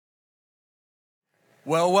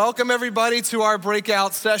Well, welcome everybody to our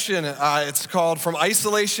breakout session. It's called From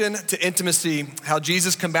Isolation to Intimacy, How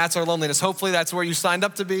Jesus Combats Our Loneliness. Hopefully that's where you signed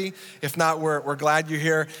up to be. If not, we're glad you're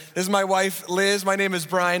here. This is my wife, Liz. My name is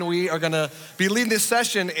Brian. We are gonna be leading this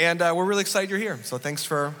session and we're really excited you're here. So thanks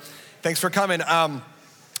for coming.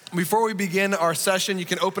 Before we begin our session, you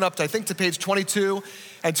can open up to page 22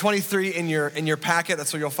 and 23 in your packet.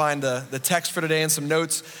 That's where you'll find the text for today and some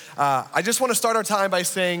notes. I just want to start our time by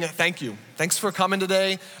saying thank you. Thanks for coming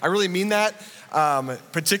today. I really mean that,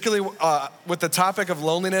 particularly with the topic of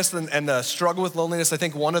loneliness and the struggle with loneliness. I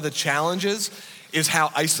think one of the challenges is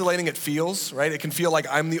how isolating it feels, right? It can feel like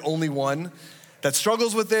I'm the only one that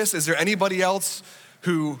struggles with this. Is there anybody else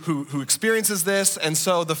who experiences this? And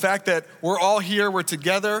so the fact that we're all here, we're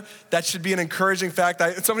together, that should be an encouraging fact.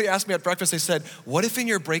 Somebody asked me at breakfast, they said, what if in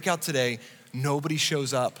your breakout today, nobody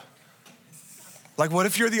shows up? Like, what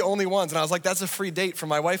if you're the only ones? And I was like, that's a free date for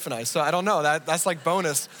my wife and I. So I don't know, that's like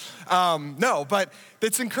bonus. No, but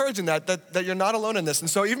it's encouraging that you're not alone in this. And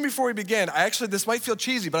so even before we begin, this might feel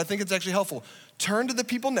cheesy, but I think it's actually helpful. Turn to the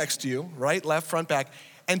people next to you, right, left, front, back,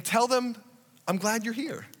 and tell them, I'm glad you're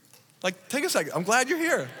here. Like, take a second. I'm glad you're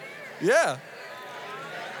here. Yeah.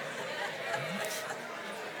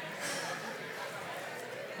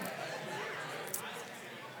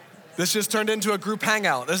 This just turned into a group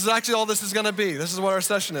hangout. This is actually all this is going to be. This is what our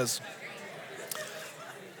session is.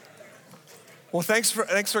 Well, thanks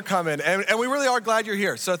for coming. And we really are glad you're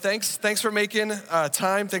here. So thanks for making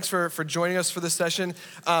time. Thanks for joining us for this session.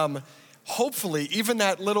 Hopefully, even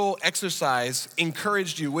that little exercise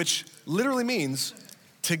encouraged you, which literally means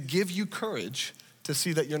to give you courage to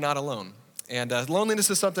see that you're not alone. And loneliness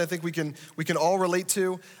is something I think we can all relate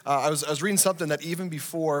to. I was reading something that even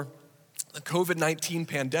before the COVID-19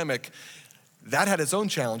 pandemic, that had its own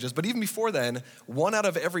challenges. But even before then, 1 out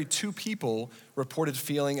of every 2 people reported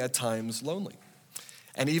feeling at times lonely.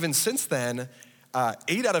 And even since then,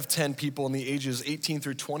 8 out of 10 people in the ages 18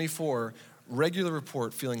 through 24 regularly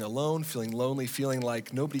report feeling alone, feeling lonely, feeling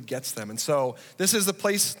like nobody gets them. And so this is the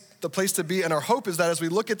place to be. And our hope is that as we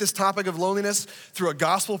look at this topic of loneliness through a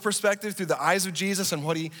gospel perspective, through the eyes of Jesus and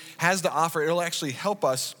what he has to offer, it'll actually help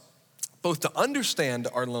us both to understand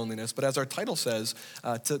our loneliness, but as our title says,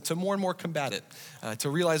 to more and more combat it, to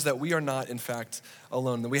realize that we are not, in fact,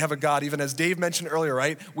 alone. That we have a God, even as Dave mentioned earlier,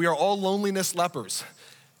 right? We are all loneliness lepers,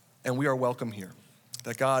 and we are welcome here.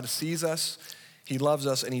 That God sees us, he loves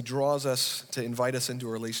us, and he draws us to invite us into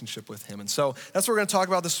a relationship with him. And so that's what we're gonna talk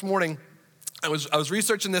about this morning. I was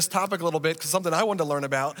researching this topic a little bit because something I wanted to learn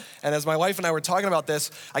about. And as my wife and I were talking about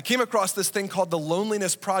this, I came across this thing called the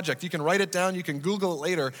Loneliness Project. You can write it down, you can Google it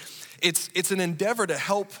later. It's an endeavor to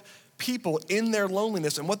help people in their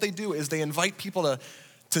loneliness. And what they do is they invite people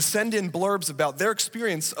to send in blurbs about their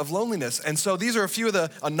experience of loneliness. And so these are a few of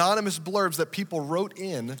the anonymous blurbs that people wrote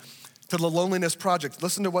in to the Loneliness Project.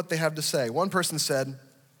 Listen to what they have to say. One person said,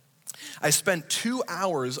 I spent 2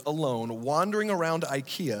 hours alone wandering around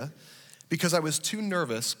IKEA because I was too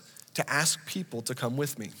nervous to ask people to come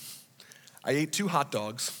with me. I ate 2 hot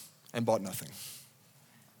dogs and bought nothing.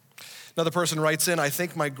 Another person writes in, I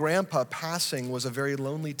think my grandpa passing was a very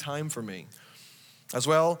lonely time for me. As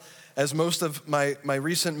well as most of my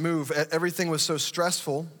recent move, everything was so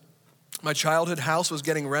stressful. My childhood house was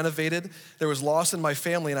getting renovated. There was loss in my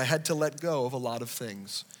family and I had to let go of a lot of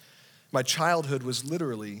things. My childhood was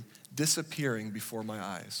literally disappearing before my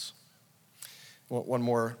eyes. One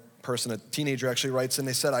more person, a teenager actually writes in,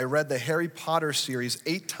 they said, I read the Harry Potter series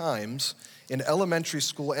 8 times in elementary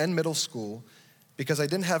school and middle school because I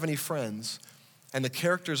didn't have any friends, and the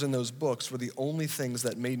characters in those books were the only things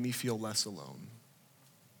that made me feel less alone.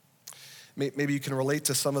 Maybe you can relate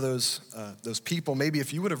to some of those people. Maybe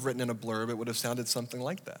if you would have written in a blurb, it would have sounded something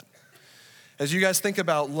like that. As you guys think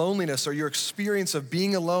about loneliness or your experience of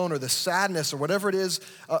being alone or the sadness or whatever it is,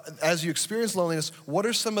 as you experience loneliness, what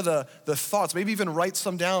are some of the thoughts? Maybe even write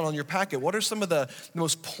some down on your packet. What are some of the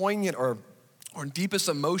most poignant or deepest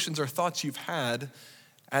emotions or thoughts you've had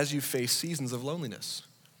as you face seasons of loneliness?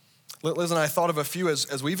 Liz and I thought of a few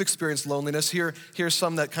as we've experienced loneliness. Here's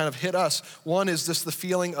some that kind of hit us. One is just the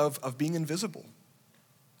feeling of being invisible.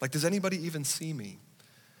 Like, does anybody even see me?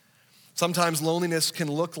 Sometimes loneliness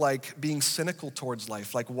can look like being cynical towards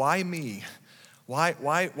life. Like, why me?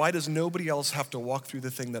 Why does nobody else have to walk through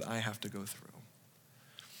the thing that I have to go through?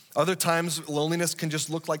 Other times, loneliness can just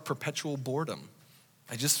look like perpetual boredom.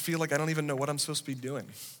 I just feel like I don't even know what I'm supposed to be doing.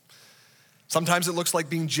 Sometimes it looks like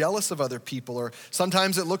being jealous of other people, or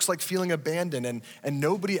sometimes it looks like feeling abandoned and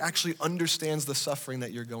nobody actually understands the suffering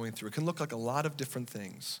that you're going through. It can look like a lot of different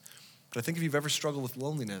things. But I think if you've ever struggled with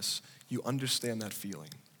loneliness, you understand that feeling.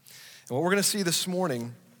 And what we're gonna see this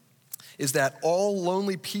morning is that all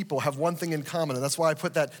lonely people have one thing in common, and that's why I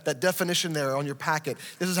put that definition there on your packet.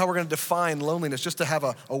 This is how we're gonna define loneliness, just to have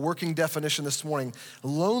a working definition this morning.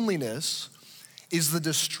 Loneliness is the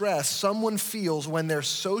distress someone feels when their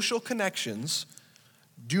social connections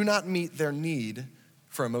do not meet their need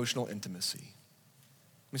for emotional intimacy.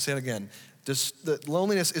 Let me say it again. The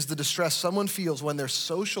loneliness is the distress someone feels when their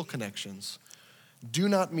social connections do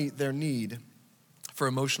not meet their need for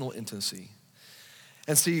emotional intimacy.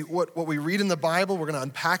 And see, what we read in the Bible, we're gonna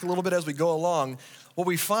unpack a little bit as we go along. What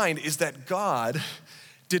we find is that God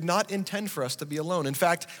did not intend for us to be alone. In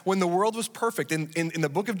fact, when the world was perfect, in the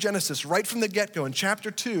book of Genesis, right from the get-go, in chapter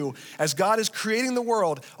 2, as God is creating the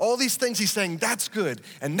world, all these things he's saying, that's good,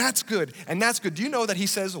 and that's good, and that's good. Do you know that he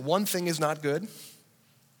says one thing is not good?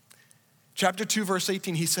 Chapter 2, verse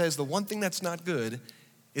 18, he says, the one thing that's not good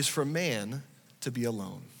is for man to be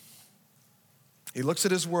alone. He looks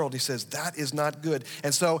at his world, he says, that is not good.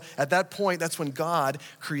 And so at that point, that's when God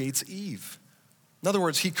creates Eve. In other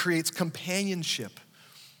words, he creates companionship.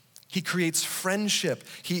 He creates friendship.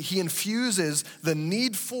 He infuses the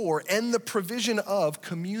need for and the provision of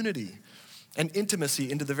community and intimacy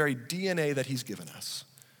into the very DNA that he's given us.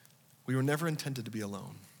 We were never intended to be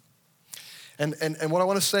alone. And what I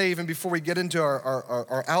want to say even before we get into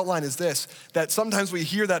our outline is this, that sometimes we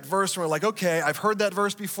hear that verse and we're like, okay, I've heard that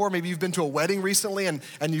verse before. Maybe you've been to a wedding recently and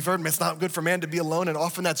you've heard it's not good for man to be alone, and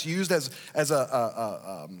often that's used as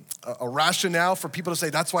a rationale for people to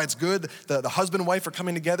say that's why it's good, the husband and wife are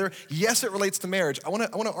coming together. Yes, it relates to marriage. I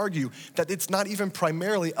want to argue that it's not even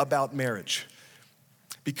primarily about marriage.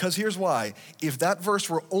 Because here's why. If that verse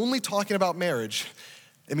were only talking about marriage,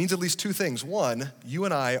 it means at least two things. One, you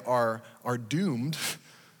and I are doomed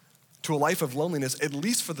to a life of loneliness, at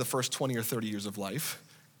least for the first 20 or 30 years of life,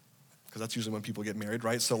 because that's usually when people get married,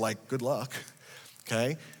 right? So like, good luck,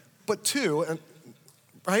 okay? But two,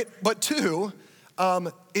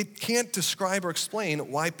 it can't describe or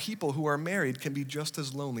explain why people who are married can be just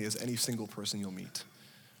as lonely as any single person you'll meet.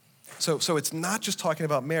 So it's not just talking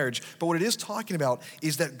about marriage, but what it is talking about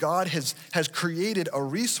is that God has created a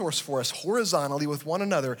resource for us horizontally with one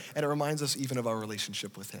another, and it reminds us even of our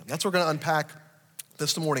relationship with him. That's what we're gonna unpack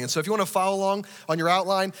this morning. And so if you wanna follow along on your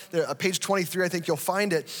outline, page 23, I think you'll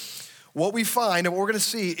find it. What we find and what we're gonna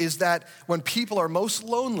see is that when people are most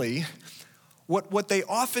lonely, what they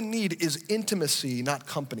often need is intimacy, not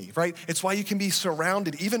company, right? It's why you can be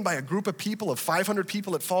surrounded even by a group of people, of 500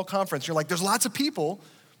 people at fall conference. You're like, there's lots of people,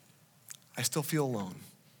 I still feel alone.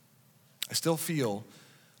 I still feel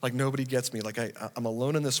like nobody gets me, like I'm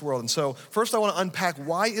alone in this world. And so first I want to unpack,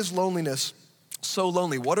 why is loneliness so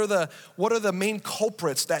lonely? What are the main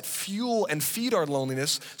culprits that fuel and feed our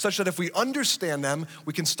loneliness, such that if we understand them,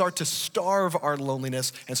 we can start to starve our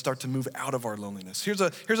loneliness and start to move out of our loneliness? Here's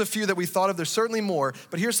a few that we thought of. There's certainly more,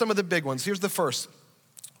 but here's some of the big ones. Here's the first.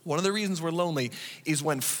 One of the reasons we're lonely is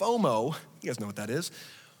when FOMO, you guys know what that is,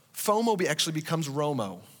 FOMO actually becomes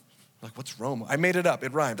ROMO. Like, what's ROMO? I made it up,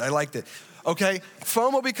 it rhymed, I liked it. Okay,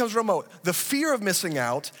 FOMO becomes ROMO. The fear of missing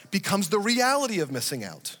out becomes the reality of missing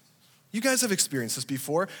out. You guys have experienced this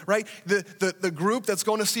before, right? The group that's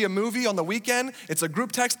going to see a movie on the weekend, it's a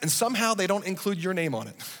group text, and somehow they don't include your name on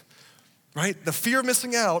it, right? The fear of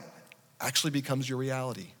missing out actually becomes your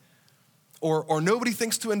reality. Or nobody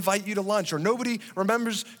thinks to invite you to lunch, or nobody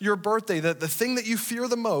remembers your birthday. The thing that you fear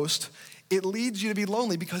the most, it leads you to be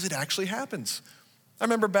lonely because it actually happens. I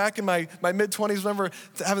remember back in my mid-20s, remember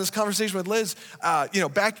having this conversation with Liz,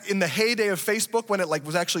 back in the heyday of Facebook when it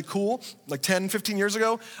was actually cool, like 10, 15 years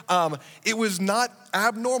ago, it was not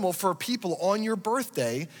abnormal for people on your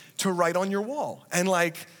birthday to write on your wall. And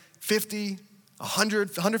 50, 100,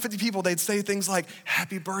 150 people, they'd say things like,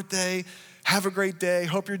 happy birthday, have a great day,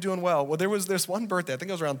 hope you're doing well. Well, there was this one birthday, I think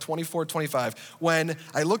it was around 24, 25, when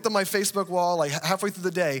I looked on my Facebook wall, halfway through the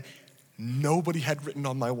day, nobody had written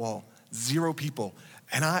on my wall, 0 people.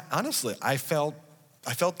 And I felt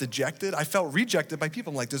dejected. I felt rejected by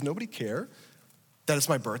people. I'm like, does nobody care that it's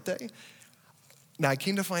my birthday? Now, I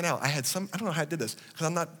came to find out, I don't know how I did this, because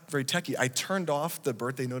I'm not very techie. I turned off the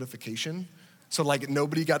birthday notification. So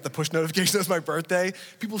nobody got the push notification that it's my birthday.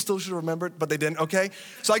 People still should have remembered, but they didn't, okay?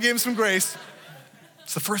 So I gave them some grace.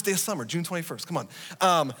 It's the first day of summer, June 21st, come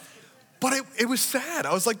on. But it was sad.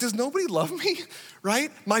 I was like, does nobody love me,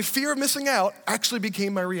 right? My fear of missing out actually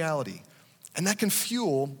became my reality. And that can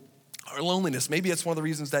fuel our loneliness. Maybe it's one of the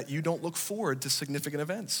reasons that you don't look forward to significant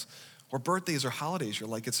events or birthdays or holidays. You're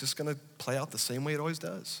like, it's just gonna play out the same way it always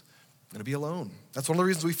does. I'm gonna be alone. That's one of the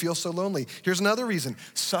reasons we feel so lonely. Here's another reason,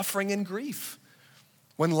 suffering and grief.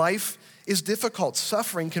 When life is difficult,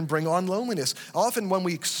 suffering can bring on loneliness. Often when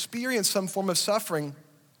we experience some form of suffering,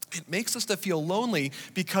 it makes us to feel lonely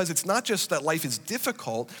because it's not just that life is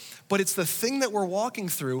difficult, but it's the thing that we're walking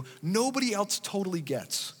through nobody else totally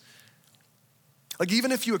gets. Like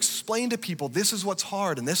even if you explain to people, this is what's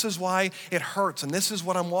hard and this is why it hurts and this is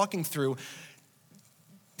what I'm walking through,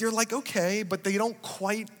 you're like, okay, but they don't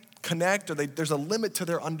quite connect or there's a limit to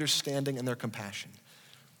their understanding and their compassion.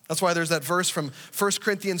 That's why there's that verse from 1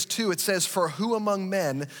 Corinthians 2. It says, for who among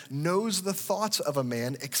men knows the thoughts of a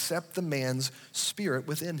man except the man's spirit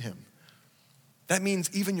within him? That means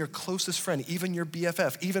even your closest friend, even your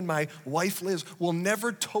BFF, even my wife Liz will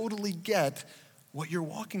never totally get what you're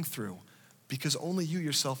walking through because only you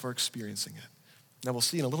yourself are experiencing it. Now we'll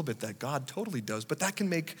see in a little bit that God totally does, but that can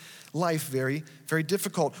make life very, very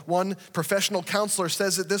difficult. One professional counselor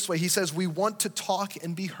says it this way. He says, we want to talk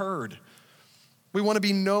and be heard. We want to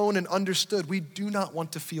be known and understood. We do not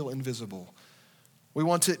want to feel invisible. We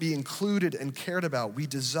want to be included and cared about. We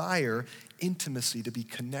desire intimacy, to be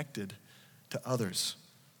connected to others.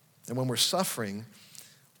 And when we're suffering,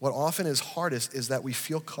 what often is hardest is that we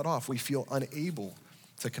feel cut off. We feel unable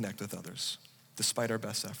to connect with others, despite our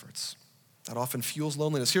best efforts. That often fuels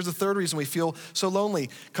loneliness. Here's the third reason we feel so lonely: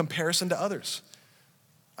 comparison to others.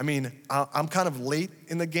 I mean, I'm kind of late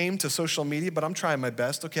in the game to social media, but I'm trying my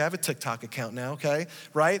best. Okay, I have a TikTok account now, okay,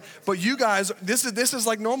 right? But you guys, this is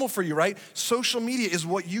like normal for you, right? Social media is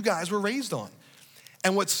what you guys were raised on.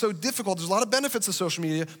 And what's so difficult, there's a lot of benefits to social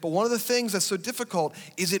media, but one of the things that's so difficult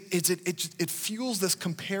is it fuels this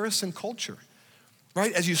comparison culture,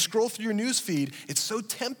 right? As you scroll through your news feed, it's so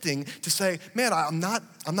tempting to say, man, I'm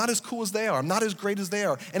not as cool as they are. I'm not as great as they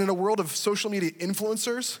are. And in a world of social media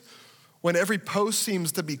influencers, when every post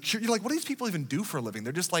seems to be cute, you're like, what do these people even do for a living?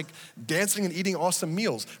 They're just like dancing and eating awesome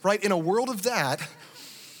meals, right? In a world of that, like,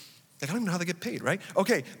 I don't even know how they get paid, right?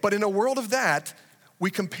 Okay, but in a world of that,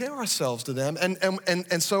 we compare ourselves to them,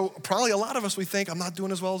 and so probably a lot of us, we think, I'm not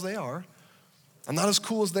doing as well as they are. I'm not as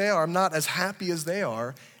cool as they are. I'm not as happy as they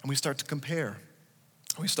are, and we start to compare.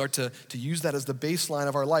 We start to use that as the baseline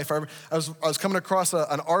of our life. I was coming across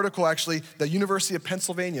an article, actually, the University of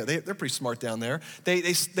Pennsylvania. They're pretty smart down there. They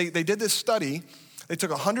did this study. They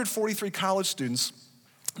took 143 college students.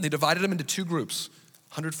 They divided them into two groups.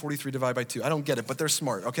 143 divided by 2. I don't get it, but they're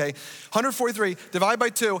smart, okay? 143 divided by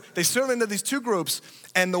 2. They split them into these two groups.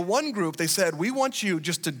 And the one group, they said, we want you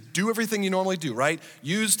just to do everything you normally do, right?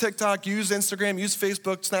 Use TikTok, use Instagram, use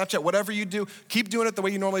Facebook, Snapchat, whatever you do. Keep doing it the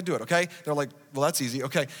way you normally do it, okay? They're like, well, that's easy,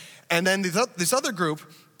 okay. And then this other group,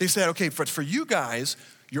 they said, okay, for you guys,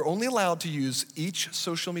 you're only allowed to use each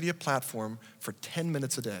social media platform for 10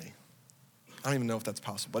 minutes a day. I don't even know if that's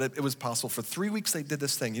possible, but it was possible. For 3 weeks, they did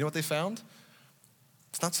this thing. You know what they found?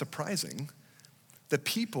 It's not surprising that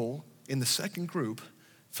people in the second group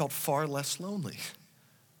felt far less lonely.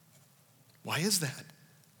 Why is that?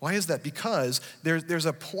 Why is that? Because there's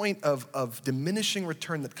a point of diminishing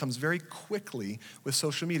return that comes very quickly with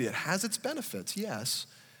social media. It has its benefits, yes,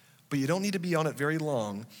 but you don't need to be on it very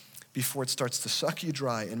long before it starts to suck you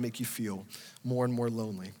dry and make you feel more and more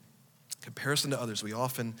lonely. Comparison to others, we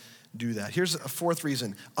often do that. Here's a fourth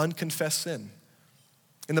reason: unconfessed sin.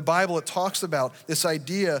 In the Bible, it talks about this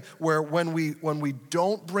idea where when we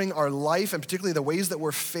don't bring our life, and particularly the ways that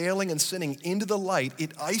we're failing and sinning, into the light,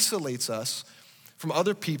 it isolates us from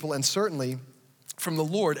other people and certainly from the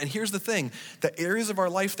Lord. And here's the thing: the areas of our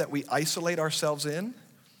life that we isolate ourselves in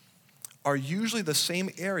are usually the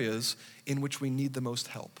same areas in which we need the most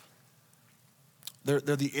help. They're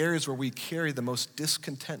the areas where we carry the most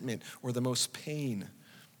discontentment or the most pain.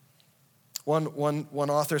 One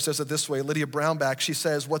author says it this way, Lydia Brownback. She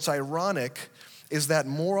says, what's ironic is that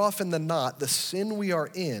more often than not, the sin we are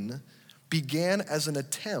in began as an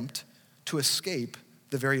attempt to escape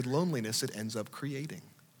the very loneliness it ends up creating.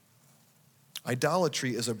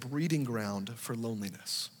 Idolatry is a breeding ground for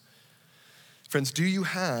loneliness. Friends, do you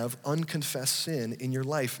have unconfessed sin in your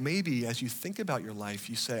life? Maybe as you think about your life,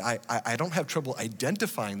 you say, I don't have trouble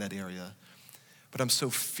identifying that area, but I'm so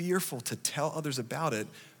fearful to tell others about it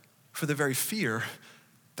for the very fear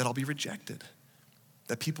that I'll be rejected,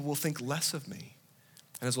 that people will think less of me.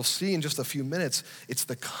 And as we'll see in just a few minutes, it's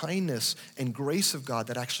the kindness and grace of God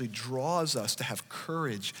that actually draws us to have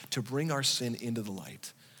courage to bring our sin into the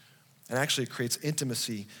light. And actually it creates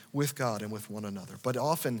intimacy with God and with one another. But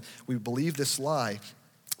often we believe this lie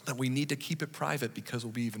that we need to keep it private because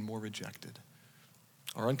we'll be even more rejected.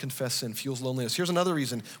 Our unconfessed sin fuels loneliness. Here's another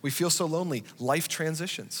reason we feel so lonely: life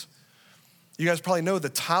transitions. You guys probably know the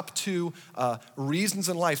top two reasons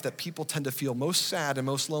in life that people tend to feel most sad and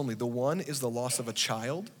most lonely. The one is the loss of a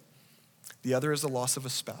child. The other is the loss of a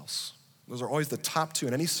spouse. Those are always the top two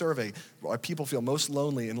in any survey why people feel most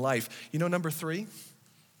lonely in life. You know number 3?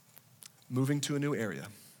 Moving to a new area.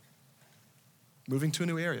 moving to a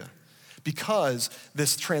new area. Because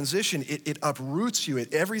this transition, it uproots you.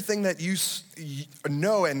 Everything that you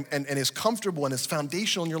know and is comfortable and is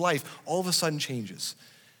foundational in your life, all of a sudden changes.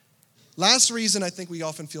 Last reason I think we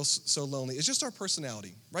often feel so lonely is just our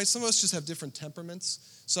personality, right? Some of us just have different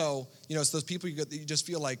temperaments. So, it's those people you just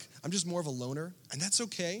feel like, I'm just more of a loner, and that's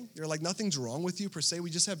okay. You're like, nothing's wrong with you per se.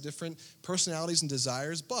 We just have different personalities and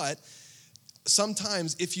desires, but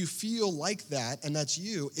sometimes if you feel like that, and that's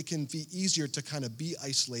you, it can be easier to kind of be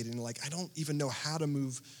isolated and like, I don't even know how to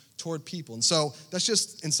move toward people. And so that's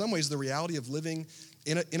just, in some ways, the reality of living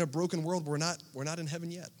in a broken world. We're not in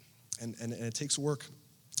heaven yet, and it takes work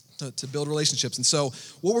to build relationships. And so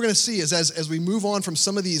what we're going to see is as we move on from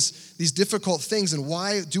some of these difficult things and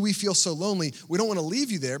why do we feel so lonely, we don't want to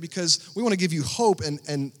leave you there because we want to give you hope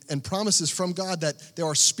and promises from God that there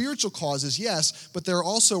are spiritual causes, yes, but there are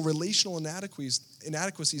also relational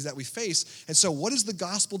inadequacies that we face. And so what does the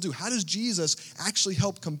gospel do? How does Jesus actually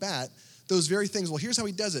help combat those very things? Well, here's how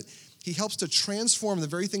he does it. He helps to transform the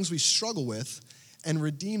very things we struggle with and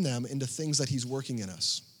redeem them into things that he's working in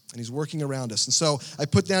us. And he's working around us. And so I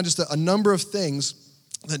put down just a number of things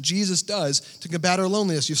that Jesus does to combat our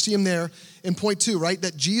loneliness. You see him there in point 2, right?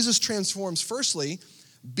 That Jesus transforms, firstly,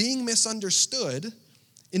 being misunderstood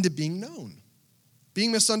into being known.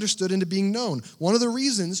 Being misunderstood into being known. One of the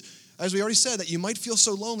reasons, as we already said, that you might feel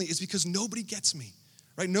so lonely is because nobody gets me,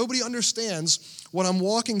 right? Nobody understands what I'm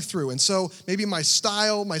walking through. And so maybe my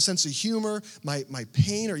style, my sense of humor, my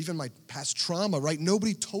pain, or even my past trauma, right?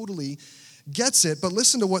 Nobody totally gets it, but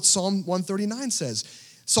listen to what Psalm 139 says.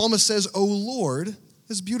 Psalmist says, "O Lord,"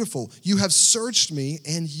 this is beautiful, "you have searched me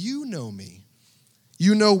and you know me.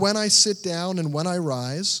 You know when I sit down and when I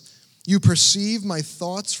rise. You perceive my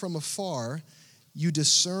thoughts from afar. You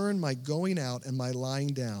discern my going out and my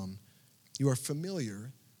lying down. You are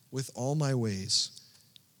familiar with all my ways."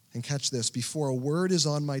 And catch this, "Before a word is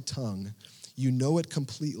on my tongue, you know it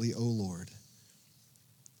completely, O Lord."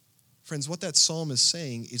 Friends, what that psalm is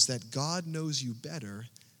saying is that God knows you better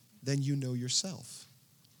than you know yourself.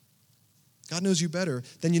 God knows you better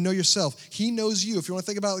than you know yourself. He knows you, if you want to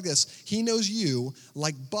think about it like this, he knows you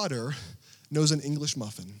like butter knows an English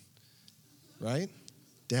muffin, right?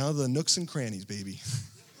 Down to the nooks and crannies, baby.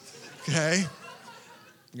 Okay?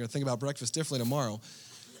 You're going to think about breakfast differently tomorrow.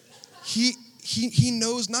 He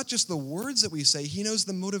knows not just the words that we say, he knows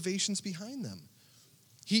the motivations behind them.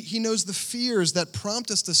 He knows the fears that prompt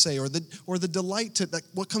us to say or the delight to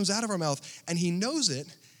what comes out of our mouth. And he knows it,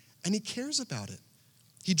 and he cares about it.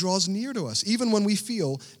 He draws near to us, even when we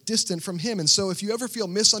feel distant from him. And so if you ever feel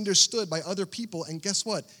misunderstood by other people, and guess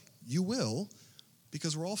what? You will,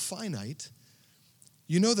 because we're all finite.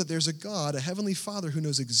 You know that there's a God, a heavenly Father, who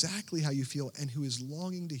knows exactly how you feel and who is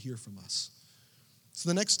longing to hear from us. So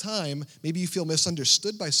the next time maybe you feel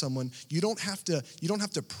misunderstood by someone, you don't have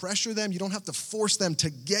to pressure them, you don't have to force them to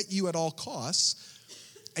get you at all costs,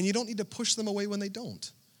 and you don't need to push them away when they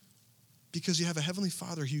don't. Because you have a heavenly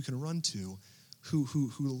Father who you can run to who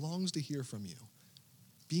longs to hear from you.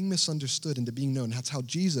 Being misunderstood into being known. That's how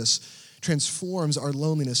Jesus transforms our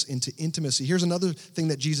loneliness into intimacy. Here's another thing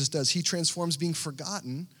that Jesus does. He transforms being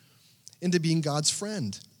forgotten into being God's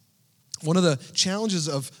friend. One of the challenges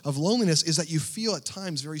of loneliness is that you feel at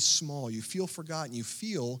times very small. You feel forgotten. You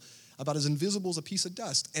feel about as invisible as a piece of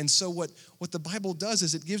dust. And so what the Bible does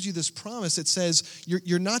is it gives you this promise. It says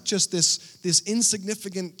you're not just this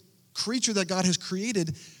insignificant creature that God has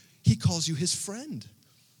created. He calls you his friend.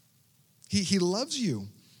 He loves you.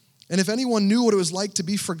 And if anyone knew what it was like to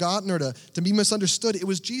be forgotten or to be misunderstood, it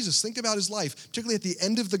was Jesus. Think about his life, particularly at the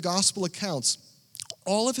end of the gospel accounts.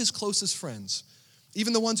 All of his closest friends,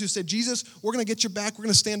 even the ones who said, "Jesus, we're going to get your back. We're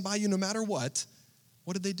going to stand by you no matter what."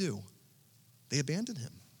 What did they do? They abandoned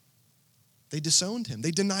him. They disowned him.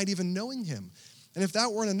 They denied even knowing him. And if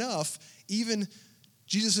that weren't enough, even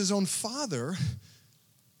Jesus' own father,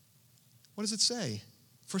 what does it say?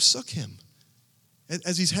 Forsook him.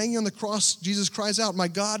 As he's hanging on the cross, Jesus cries out, my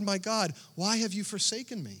God, why have you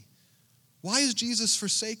forsaken me?" Why is Jesus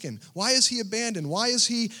forsaken? Why is he abandoned? Why is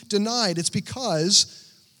he denied? It's because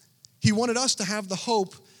he wanted us to have the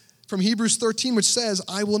hope from Hebrews 13, which says,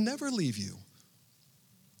 "I will never leave you."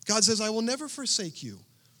 God says, "I will never forsake you.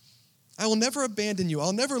 I will never abandon you.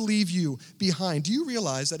 I'll never leave you behind." Do you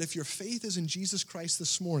realize that if your faith is in Jesus Christ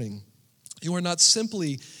this morning, you are not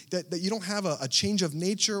simply, that you don't have a change of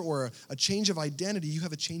nature or a change of identity, you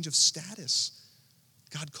have a change of status.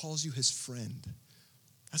 God calls you his friend.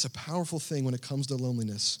 That's a powerful thing when it comes to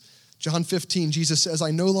loneliness. John 15, Jesus says, "I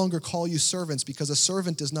no longer call you servants because a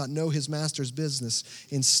servant does not know his master's business.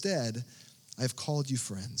 Instead, I have called you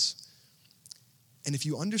friends." And if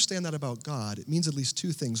you understand that about God, it means at least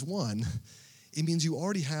two things. One, It means you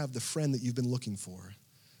already have the friend that you've been looking for,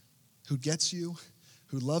 who gets you,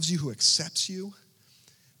 who loves you, who accepts you.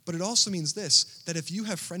 But it also means this, that if you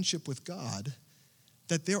have friendship with God,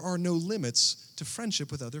 that there are no limits to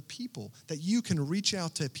friendship with other people, that you can reach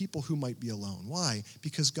out to people who might be alone. Why?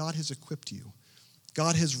 Because God has equipped you.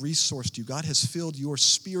 God has resourced you. God has filled your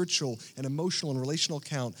spiritual and emotional and relational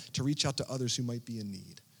account to reach out to others who might be in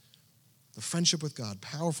need. The friendship with God,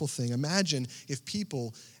 powerful thing. Imagine if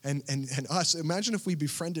people and us, imagine if we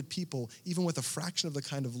befriended people even with a fraction of the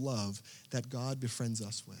kind of love that God befriends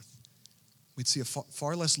us with. We'd see a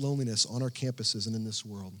far less loneliness on our campuses and in this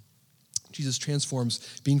world. Jesus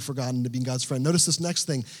transforms being forgotten into being God's friend. Notice this next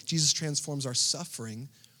thing. Jesus transforms our suffering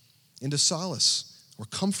into solace or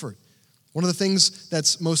comfort. One of the things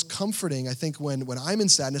that's most comforting, I think, when I'm in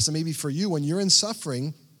sadness, and maybe for you, when you're in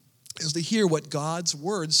suffering, is to hear what God's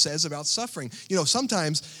word says about suffering. You know,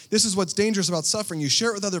 sometimes this is what's dangerous about suffering. You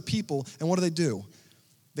share it with other people, and what do?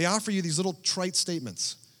 They offer you these little trite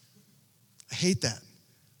statements. I hate that,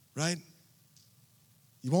 right?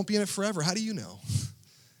 You won't be in it forever. How do you know?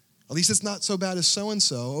 At least it's not so bad as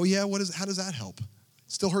so-and-so. Oh yeah, how does that help? It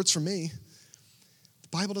still hurts for me. The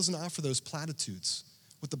Bible doesn't offer those platitudes.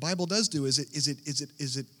 What the Bible does do is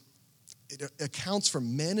it accounts for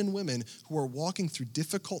men and women who are walking through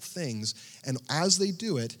difficult things, and as they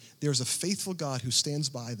do it, there's a faithful God who stands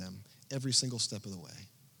by them every single step of the way.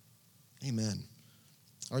 Amen.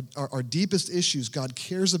 Our deepest issues God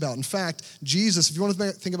cares about. In fact, Jesus, if you want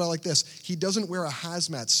to think about it like this, he doesn't wear a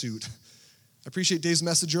hazmat suit. I appreciate Dave's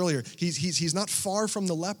message earlier. He's not far from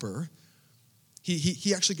the leper.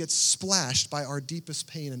 He actually gets splashed by our deepest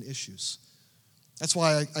pain and issues. That's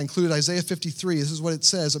why I included Isaiah 53. This is what it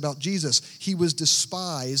says about Jesus. He was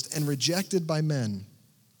despised and rejected by men,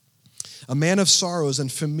 a man of sorrows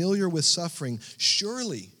and familiar with suffering.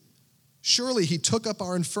 Surely he took up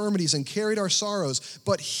our infirmities and carried our sorrows,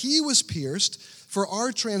 but he was pierced for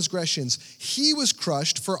our transgressions. He was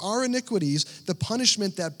crushed for our iniquities. The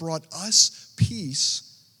punishment that brought us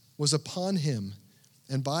peace was upon him,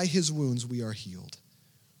 and by his wounds we are healed.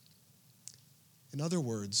 In other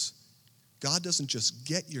words, God doesn't just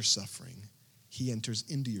get your suffering, he enters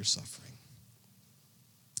into your suffering.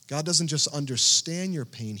 God doesn't just understand your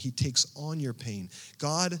pain, he takes on your pain.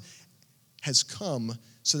 God has come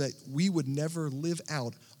so that we would never live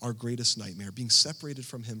out our greatest nightmare, being separated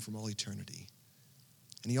from him from all eternity.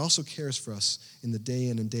 And he also cares for us in the day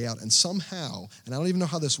in and day out. And somehow, and I don't even know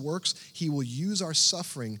how this works, he will use our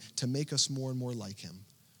suffering to make us more and more like him.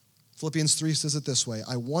 Philippians 3 says it this way: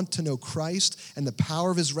 I want to know Christ and the power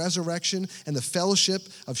of his resurrection and the fellowship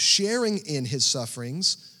of sharing in his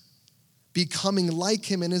sufferings, becoming like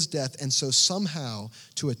him in his death, and so somehow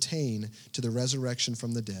to attain to the resurrection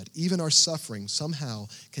from the dead. Even our suffering somehow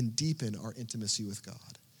can deepen our intimacy with God.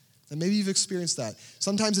 And maybe you've experienced that.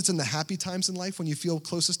 Sometimes it's in the happy times in life when you feel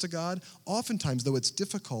closest to God. Oftentimes, though it's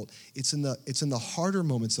difficult, it's in the harder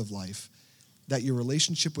moments of life that your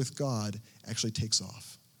relationship with God actually takes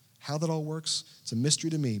off. How that all works, it's a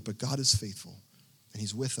mystery to me, but God is faithful, and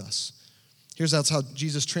he's with us. Here's how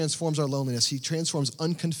Jesus transforms our loneliness. He transforms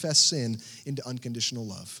unconfessed sin into unconditional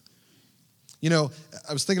love. You know,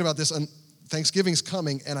 I was thinking about this, and Thanksgiving's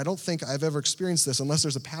coming, and I don't think I've ever experienced this unless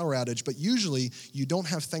there's a power outage, but usually you don't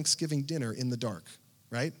have Thanksgiving dinner in the dark,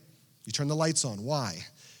 right? You turn the lights on. Why?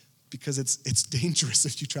 Because it's dangerous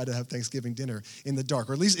if you try to have Thanksgiving dinner in the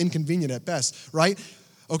dark, or at least inconvenient at best, right?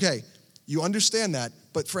 Okay, you understand that,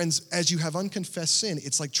 but friends, as you have unconfessed sin,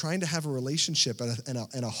 it's like trying to have a relationship and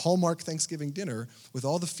a Hallmark Thanksgiving dinner with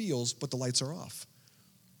all the feels, but the lights are off.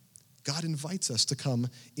 God invites us to come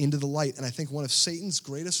into the light, and I think one of Satan's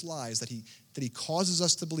greatest lies that he causes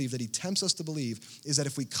us to believe, that he tempts us to believe, is that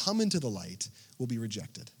if we come into the light, we'll be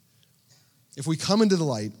rejected. If we come into the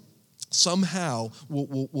light, somehow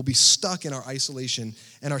we'll be stuck in our isolation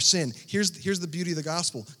and our sin. Here's the beauty of the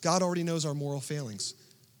gospel. God already knows our moral failings.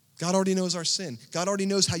 God already knows our sin. God already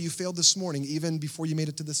knows how you failed this morning, even before you made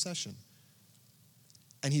it to this session.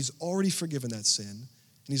 And he's already forgiven that sin, and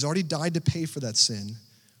he's already died to pay for that sin,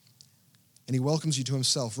 and he welcomes you to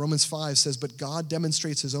himself. Romans 5 says, but God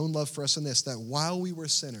demonstrates his own love for us in this, that while we were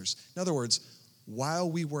sinners, in other words,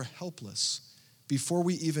 while we were helpless, before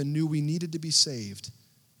we even knew we needed to be saved,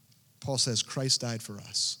 Paul says, Christ died for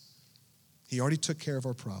us. He already took care of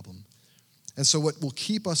our problem. And so what will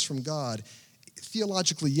keep us from God,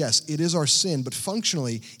 theologically, yes, it is our sin, but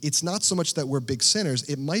functionally, it's not so much that we're big sinners.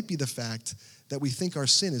 It might be the fact that we think our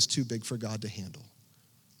sin is too big for God to handle,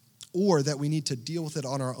 or that we need to deal with it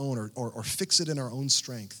on our own or fix it in our own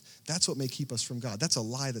strength. That's what may keep us from God. That's a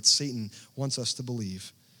lie that Satan wants us to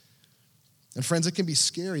believe. And friends, it can be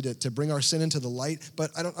scary to bring our sin into the light,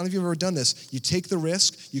 but I don't know if you've ever done this. You take the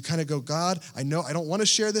risk, you kind of go, God, I know I don't want to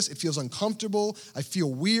share this. It feels uncomfortable. I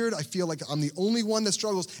feel weird. I feel like I'm the only one that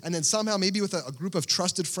struggles. And then somehow, maybe with a group of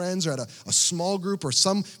trusted friends or at a small group or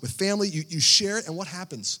some with family, you share it, and what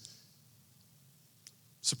happens?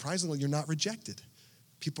 Surprisingly, you're not rejected.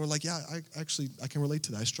 People are like, yeah, I can relate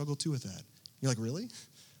to that. I struggle too with that. You're like, really?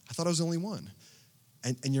 I thought I was the only one.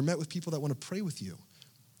 And you're met with people that want to pray with you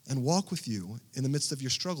and walk with you in the midst of your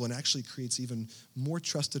struggle, and actually creates even more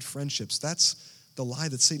trusted friendships. That's the lie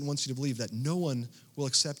that Satan wants you to believe, that no one will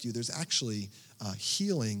accept you. There's actually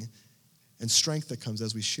healing and strength that comes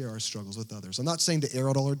as we share our struggles with others. I'm not saying to air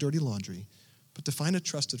out all our dirty laundry, but to find a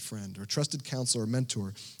trusted friend or a trusted counselor or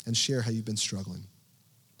mentor and share how you've been struggling.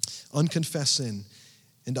 Unconfessed sin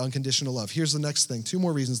and unconditional love. Here's the next thing. 2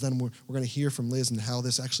 more reasons, then we're going to hear from Liz and how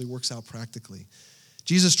this actually works out practically.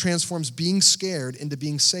 Jesus transforms being scared into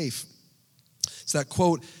being safe. It's that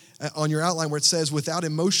quote on your outline where it says, without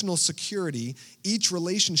emotional security, each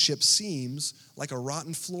relationship seems like a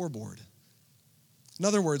rotten floorboard. In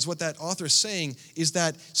other words, what that author is saying is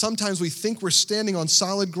that sometimes we think we're standing on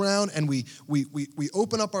solid ground, and we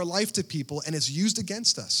open up our life to people, and it's used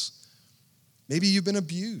against us. Maybe you've been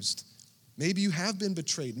abused. Maybe you have been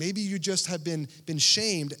betrayed. Maybe you just have been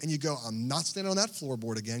shamed, and you go, I'm not standing on that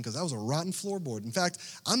floorboard again because that was a rotten floorboard. In fact,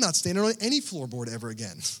 I'm not standing on any floorboard ever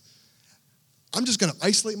again. I'm just going to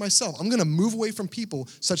isolate myself. I'm going to move away from people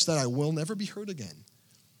such that I will never be hurt again.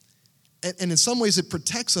 And in some ways, it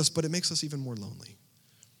protects us, but it makes us even more lonely.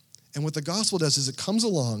 And what the gospel does is it comes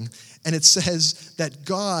along and it says that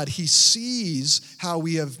God, he sees how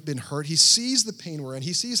we have been hurt. He sees the pain we're in.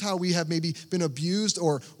 He sees how we have maybe been abused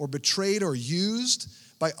or betrayed or used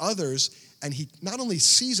by others. And he not only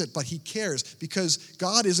sees it, but he cares, because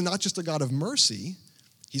God is not just a God of mercy,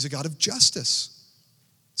 he's a God of justice.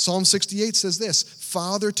 Psalm 68 says this,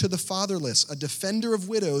 Father to the fatherless, a defender of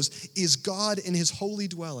widows, is God in his holy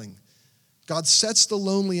dwelling. God sets the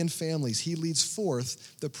lonely in families. He leads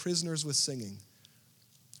forth the prisoners with singing.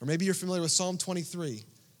 Or maybe you're familiar with Psalm 23.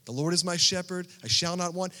 The Lord is my shepherd, I shall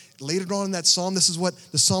not want. Later on in that psalm, this is what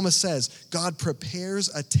the psalmist says. God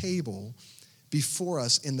prepares a table before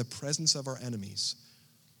us in the presence of our enemies.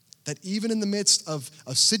 That even in the midst of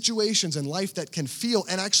situations in life that can feel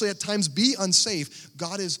and actually at times be unsafe,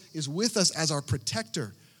 God is with us as our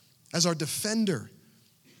protector, as our defender,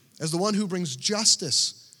 as the one who brings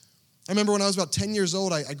justice. I remember when I was about 10 years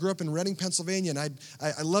old, I grew up in Reading, Pennsylvania, and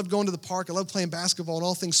I loved going to the park. I loved playing basketball and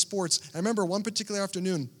all things sports. I remember one particular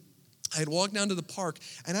afternoon, I had walked down to the park,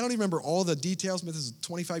 and I don't even remember all the details, but this is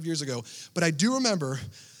 25 years ago. But I do remember,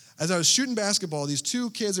 as I was shooting basketball, these 2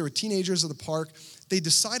 kids, they were teenagers at the park, they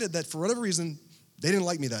decided that for whatever reason, they didn't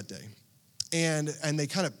like me that day. And they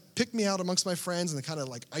kind of picked me out amongst my friends, and they kind of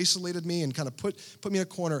like isolated me and kind of put me in a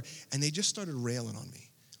corner, and they just started railing on me.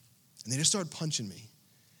 And they just started punching me.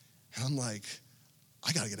 And I'm like,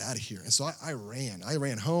 I got to get out of here. And so I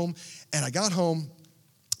ran home, and I got home.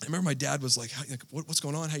 I remember my dad was like, what's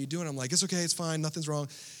going on? How you doing? I'm like, it's okay, it's fine, nothing's wrong.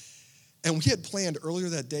 And we had planned earlier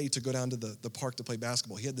that day to go down to the park to play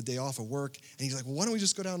basketball. He had the day off of work, and he's like, well, why don't we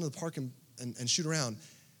just go down to the park and shoot around?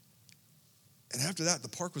 And after that, the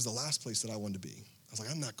park was the last place that I wanted to be. I was like,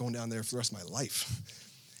 I'm not going down there for the rest of my life.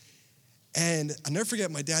 And I'll never forget,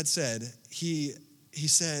 my dad said, he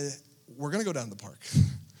said, we're going to go down to the park.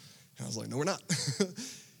 And I was like, no, we're not.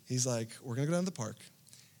 He's like, we're going to go down to the park.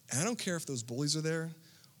 And I don't care if those bullies are there.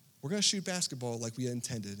 We're going to shoot basketball like we had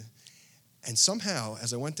intended. And somehow,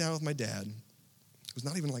 as I went down with my dad, who's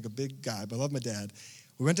not even like a big guy, but I love my dad,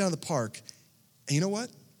 we went down to the park. And you know what?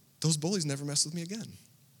 Those bullies never messed with me again.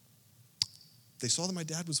 They saw that my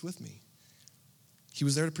dad was with me. He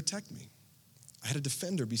was there to protect me. I had a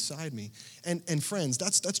defender beside me. And friends,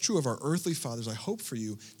 that's true of our earthly fathers. I hope for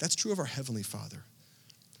you, that's true of our heavenly Father.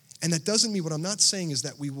 And that doesn't mean, what I'm not saying is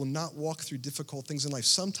that we will not walk through difficult things in life.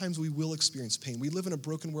 Sometimes we will experience pain. We live in a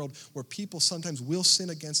broken world where people sometimes will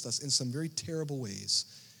sin against us in some very terrible ways.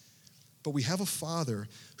 But we have a Father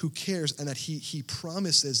who cares, and that he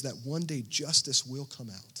promises that one day justice will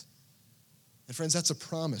come out. And friends, that's a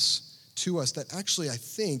promise to us that actually, I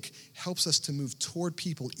think, helps us to move toward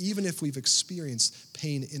people even if we've experienced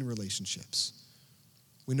pain in relationships.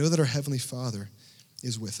 We know that our Heavenly Father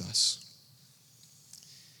is with us.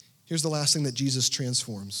 Here's the last thing that Jesus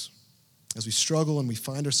transforms. As we struggle and we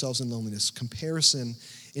find ourselves in loneliness, comparison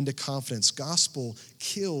into confidence. Gospel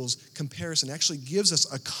kills comparison, actually gives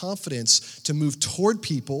us a confidence to move toward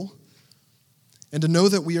people and to know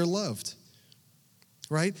that we are loved.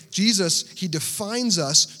 Right? Jesus, he defines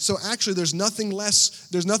us, so actually there's nothing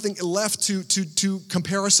left to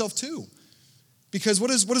compare ourselves to. Because what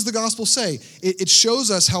does the gospel say? It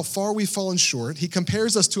shows us how far we've fallen short. He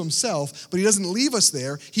compares us to himself, but he doesn't leave us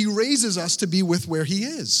there. He raises us to be with where he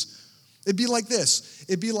is. It'd be like this.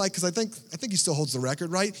 It'd be like, because I think he still holds the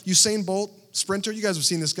record, right? Usain Bolt, sprinter. You guys have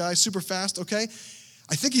seen this guy, super fast, okay?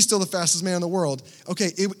 I think he's still the fastest man in the world.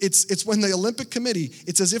 Okay, it's when the Olympic Committee,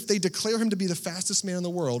 it's as if they declare him to be the fastest man in the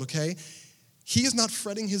world, okay? He is not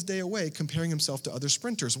fretting his day away comparing himself to other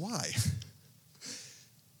sprinters. Why?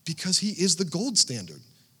 Because he is the gold standard.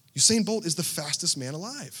 Usain Bolt is the fastest man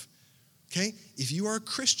alive, okay? If you are a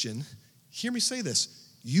Christian, hear me say this,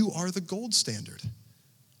 you are the gold standard.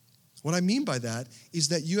 What I mean by that is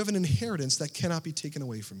that you have an inheritance that cannot be taken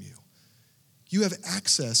away from you. You have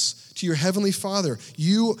access to your heavenly Father.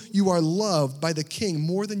 You are loved by the King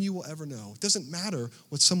more than you will ever know. It doesn't matter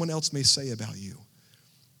what someone else may say about you.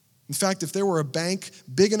 In fact, if there were a bank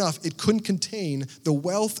big enough, it couldn't contain the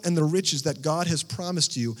wealth and the riches that God has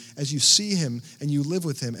promised you as you see him and you live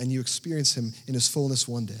with him and you experience him in his fullness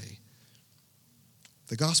one day.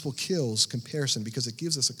 The gospel kills comparison because it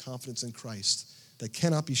gives us a confidence in Christ that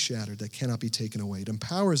cannot be shattered, that cannot be taken away. It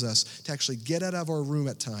empowers us to actually get out of our room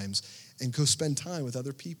at times and go spend time with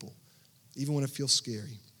other people, even when it feels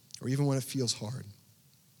scary or even when it feels hard.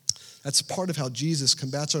 That's part of how Jesus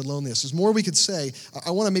combats our loneliness. There's more we could say. I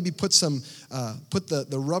want to maybe put the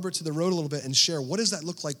rubber to the road a little bit and share what does that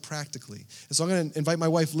look like practically. And so I'm going to invite my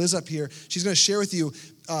wife Liz up here. She's going to share with you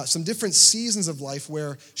some different seasons of life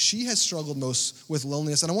where she has struggled most with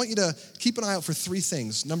loneliness. And I want you to keep an eye out for three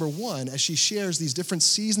things. Number one, as she shares these different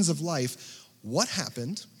seasons of life, what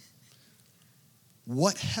happened,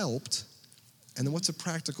 what helped, and then what's a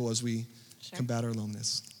practical as we combat our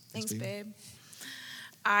loneliness. Thanks, babe.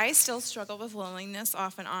 I still struggle with loneliness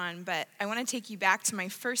off and on, but I want to take you back to my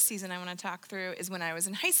first season I want to talk through is when I was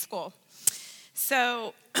in high school.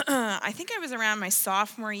 So I think I was around my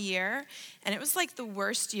sophomore year, and it was like the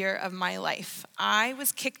worst year of my life. I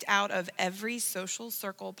was kicked out of every social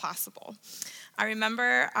circle possible. I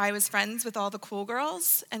remember I was friends with all the cool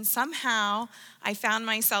girls, and somehow I found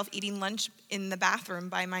myself eating lunch in the bathroom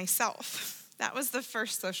by myself. That was the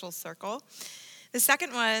first social circle. The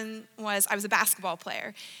second one was I was a basketball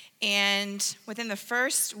player, and within the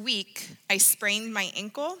first week, I sprained my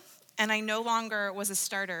ankle, and I no longer was a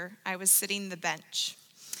starter. I was sitting the bench.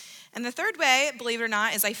 And the third way, believe it or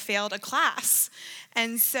not, is I failed a class.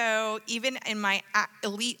 And so even in my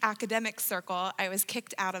elite academic circle, I was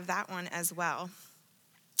kicked out of that one as well.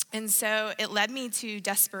 And so it led me to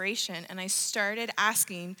desperation, and I started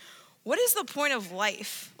asking, what is the point of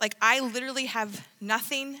life? Like, I literally have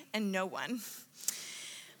nothing and no one.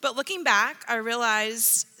 But looking back, I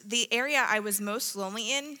realized the area I was most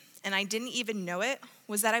lonely in, and I didn't even know it,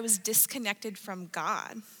 was that I was disconnected from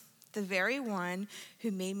God, the very one who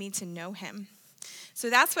made me to know him. So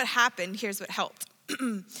that's what happened. Here's what helped.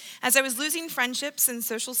 As I was losing friendships and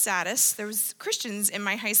social status, there was Christians in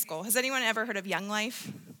my high school. Has anyone ever heard of Young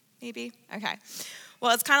Life? Maybe? Okay.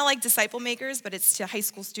 Well, it's kind of like Disciple Makers, but it's to high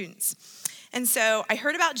school students. And so I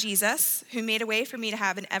heard about Jesus, who made a way for me to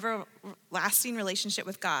have an everlasting relationship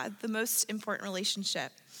with God, the most important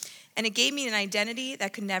relationship. And it gave me an identity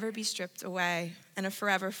that could never be stripped away and a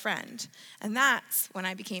forever friend. And that's when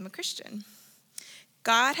I became a Christian.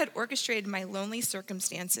 God had orchestrated my lonely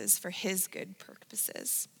circumstances for his good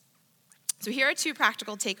purposes. So here are two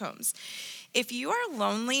practical take-homes. If you are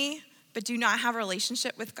lonely but do not have a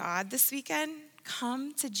relationship with God this weekend,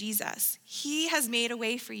 come to Jesus. He has made a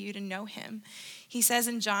way for you to know him. He says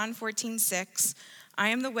in John 14:6, I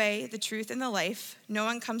am the way, the truth, and the life. No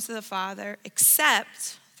one comes to the Father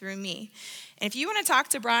except through me. And if you want to talk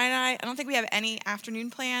to Brian and I don't think we have any afternoon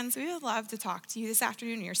plans. We would love to talk to you this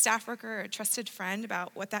afternoon, your staff worker or a trusted friend,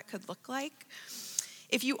 about what that could look like.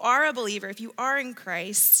 If you are a believer, if you are in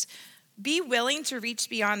Christ, be willing to reach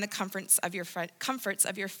beyond the comforts of your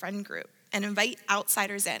friend group and invite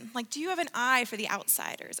outsiders in. Like, do you have an eye for the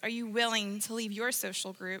outsiders? Are you willing to leave your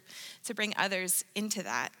social group to bring others into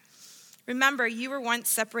that? Remember, you were once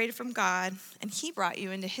separated from God, and he brought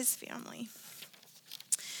you into his family.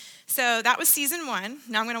 So that was season 1.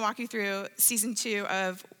 Now I'm going to walk you through season 2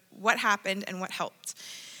 of what happened and what helped.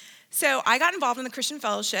 So I got involved in the Christian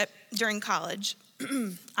fellowship during college.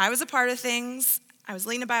 I was a part of things. I was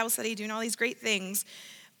leading a Bible study, doing all these great things.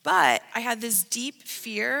 But I had this deep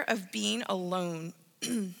fear of being alone.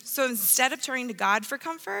 So instead of turning to God for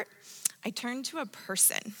comfort, I turned to a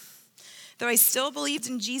person. Though I still believed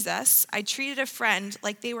in Jesus, I treated a friend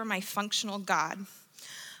like they were my functional God.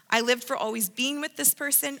 I lived for always being with this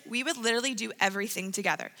person. We would literally do everything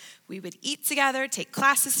together. We would eat together, take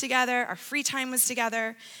classes together, our free time was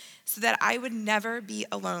together, so that I would never be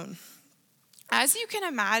alone. As you can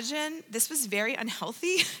imagine, this was very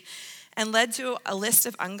unhealthy and led to a list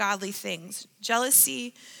of ungodly things: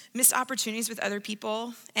 jealousy, missed opportunities with other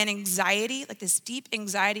people, and anxiety, like this deep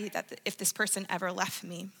anxiety that if this person ever left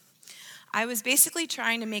me. I was basically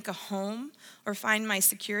trying to make a home or find my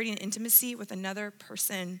security and intimacy with another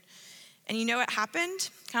person. And you know what happened?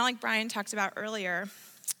 Kind of like Brian talked about earlier.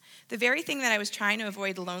 The very thing that I was trying to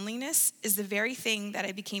avoid, loneliness, is the very thing that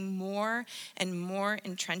I became more and more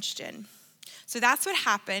entrenched in. So that's what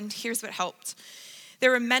happened. Here's what helped.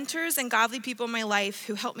 There were mentors and godly people in my life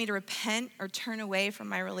who helped me to repent or turn away from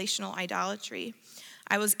my relational idolatry.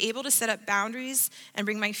 I was able to set up boundaries and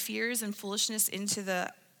bring my fears and foolishness into the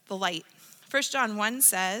light. 1 John 1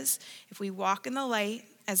 says, if we walk in the light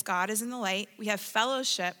as God is in the light, we have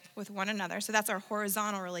fellowship with one another. So that's our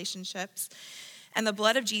horizontal relationships. And the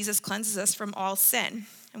blood of Jesus cleanses us from all sin.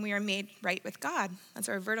 And we are made right with God. That's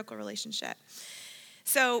our vertical relationship.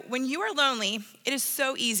 So when you are lonely, it is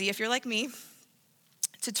so easy, if you're like me,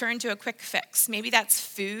 to turn to a quick fix. Maybe that's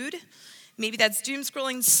food. Maybe that's doom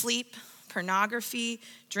scrolling, sleep, pornography,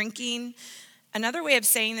 drinking. Another way of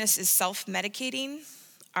saying this is self-medicating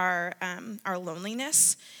our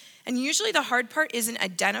loneliness. And usually the hard part isn't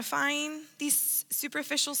identifying these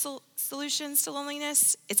superficial solutions to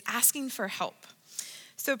loneliness. It's asking for help.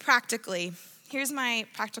 So practically, here's my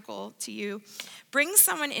practical to you. Bring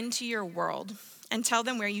someone into your world and tell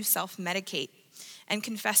them where you self-medicate and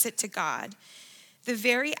confess it to God. The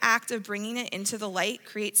very act of bringing it into the light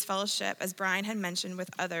creates fellowship, as Brian had mentioned,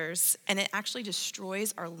 with others, and it actually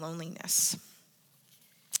destroys our loneliness.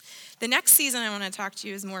 The next season I want to talk to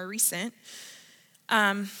you is more recent.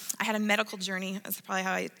 I had a medical journey. That's probably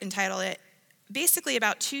how I entitle it. Basically,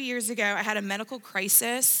 about 2 years ago, I had a medical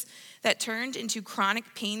crisis that turned into chronic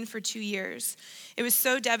pain for 2 years. It was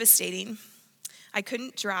so devastating. I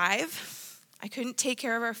couldn't drive. I couldn't take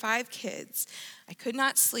care of our 5 kids. I could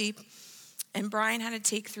not sleep. And Brian had to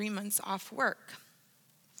take 3 months off work.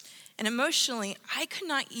 And emotionally, I could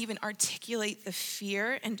not even articulate the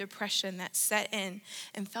fear and depression that set in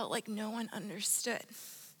and felt like no one understood.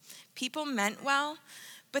 People meant well,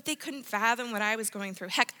 but they couldn't fathom what I was going through.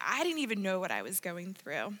 Heck, I didn't even know what I was going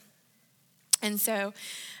through. And so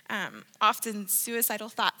often suicidal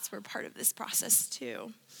thoughts were part of this process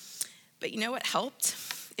too. But you know what helped?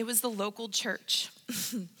 It was the local church.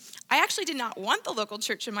 I actually did not want the local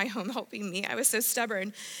church in my home helping me. I was so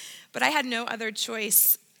stubborn. But I had no other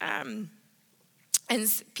choice. And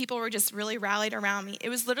people were just really rallied around me. It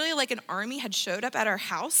was literally like an army had showed up at our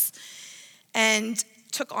house and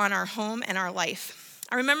took on our home and our life.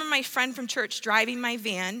 I remember my friend from church driving my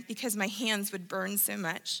van because my hands would burn so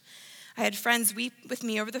much. I had friends weep with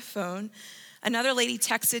me over the phone. Another lady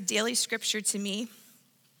texted daily scripture to me.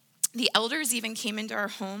 The elders even came into our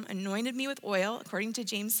home, anointed me with oil, according to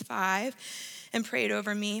James 5, and prayed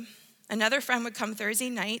over me. Another friend would come Thursday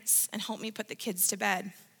nights and help me put the kids to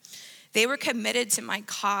bed. They were committed to my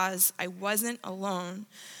cause. I wasn't alone.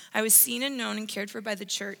 I was seen and known and cared for by the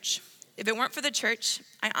church. If it weren't for the church,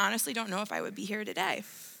 I honestly don't know if I would be here today.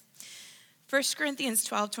 1 Corinthians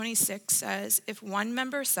 12:26 says, if one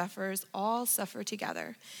member suffers, all suffer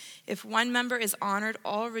together. If one member is honored,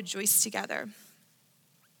 all rejoice together.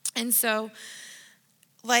 And so,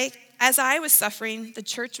 as I was suffering, the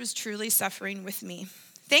church was truly suffering with me.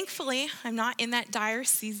 Thankfully, I'm not in that dire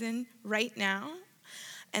season right now,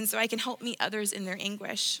 and so I can help meet others in their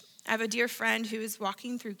anguish. I have a dear friend who is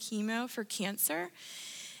walking through chemo for cancer,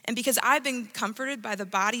 and because I've been comforted by the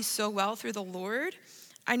body so well through the Lord,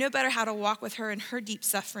 I know better how to walk with her in her deep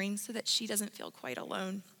suffering so that she doesn't feel quite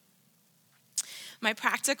alone. My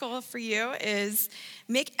practical for you is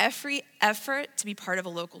make every effort to be part of a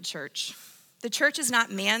local church. The church is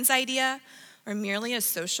not man's idea or merely a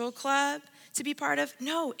social club to be part of.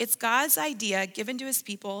 No, it's God's idea given to his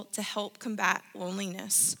people to help combat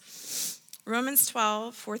loneliness. Romans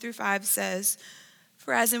 12:4-5 says,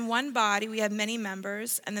 for as in one body we have many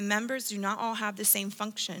members, and the members do not all have the same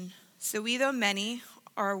function. So we, though many,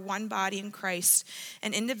 are one body in Christ,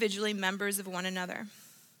 and individually members of one another.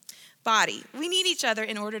 Body. We need each other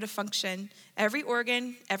in order to function. Every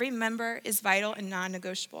organ, every member is vital and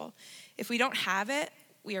non-negotiable. If we don't have it,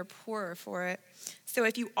 we are poorer for it. So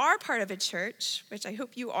if you are part of a church, which I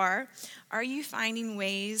hope you are you finding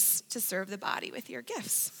ways to serve the body with your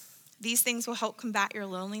gifts? These things will help combat your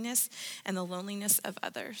loneliness and the loneliness of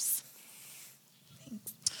others.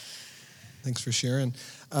 Thanks. Thanks for sharing.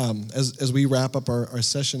 As we wrap up our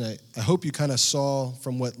session, I hope you kind of saw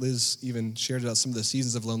from what Liz even shared about some of the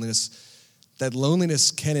seasons of loneliness, that loneliness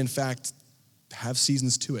can in fact have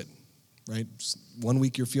seasons to it, right? 1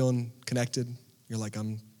 week you're feeling connected, you're like, I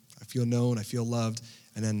feel known, I feel loved.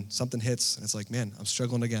 And then something hits, and it's like, man, I'm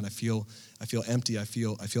struggling again. I feel empty. I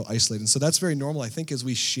feel isolated. And so that's very normal. I think as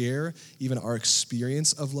we share even our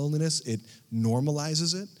experience of loneliness, it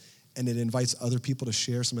normalizes it, and it invites other people to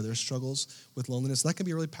share some of their struggles with loneliness. And that can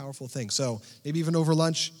be a really powerful thing. So maybe even over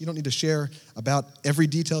lunch, you don't need to share about every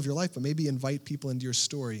detail of your life, but maybe invite people into your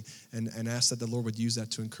story and ask that the Lord would use that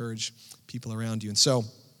to encourage people around you. And so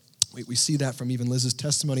we see that from even Liz's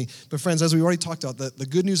testimony. But friends, as we already talked about, the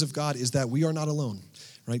good news of God is that we are not alone,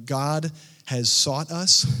 right? God has sought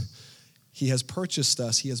us. He has purchased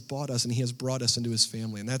us, he has bought us, and he has brought us into his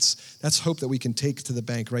family. And that's hope that we can take to the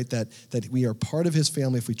bank, right? That we are part of his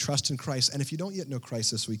family if we trust in Christ. And if you don't yet know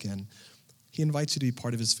Christ this weekend, he invites you to be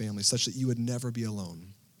part of his family such that you would never be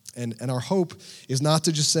alone. And our hope is not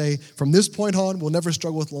to just say, from this point on, we'll never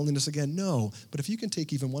struggle with loneliness again. No, but if you can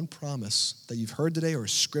take even one promise that you've heard today or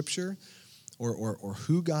scripture or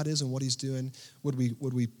who God is and what he's doing, would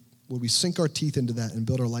we sink our teeth into that and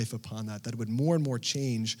build our life upon that? That would more and more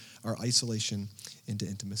change our isolation into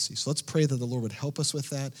intimacy. So let's pray that the Lord would help us with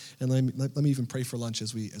that. And let me even pray for lunch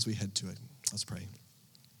as we head to it. Let's pray.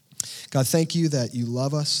 God, thank you that you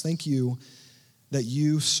love us. Thank you that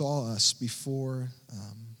you saw us before,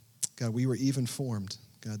 God, we were even formed.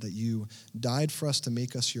 God, that you died for us to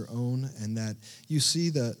make us your own, and that you see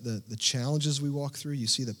the challenges we walk through. You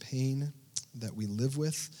see the pain that we live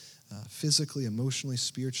with. Physically, emotionally,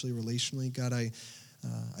 spiritually, relationally. God, I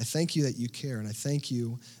thank you that you care, and I thank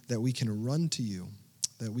you that we can run to you,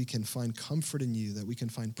 that we can find comfort in you, that we can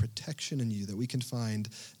find protection in you, that we can find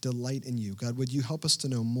delight in you. God, would you help us to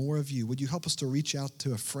know more of you? Would you help us to reach out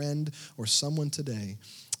to a friend or someone today,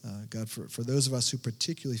 God, for those of us who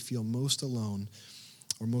particularly feel most alone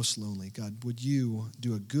or most lonely? God, would you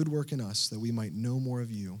do a good work in us that we might know more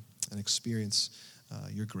of you and experience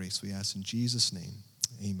your grace? We ask in Jesus' name.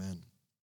 Amen.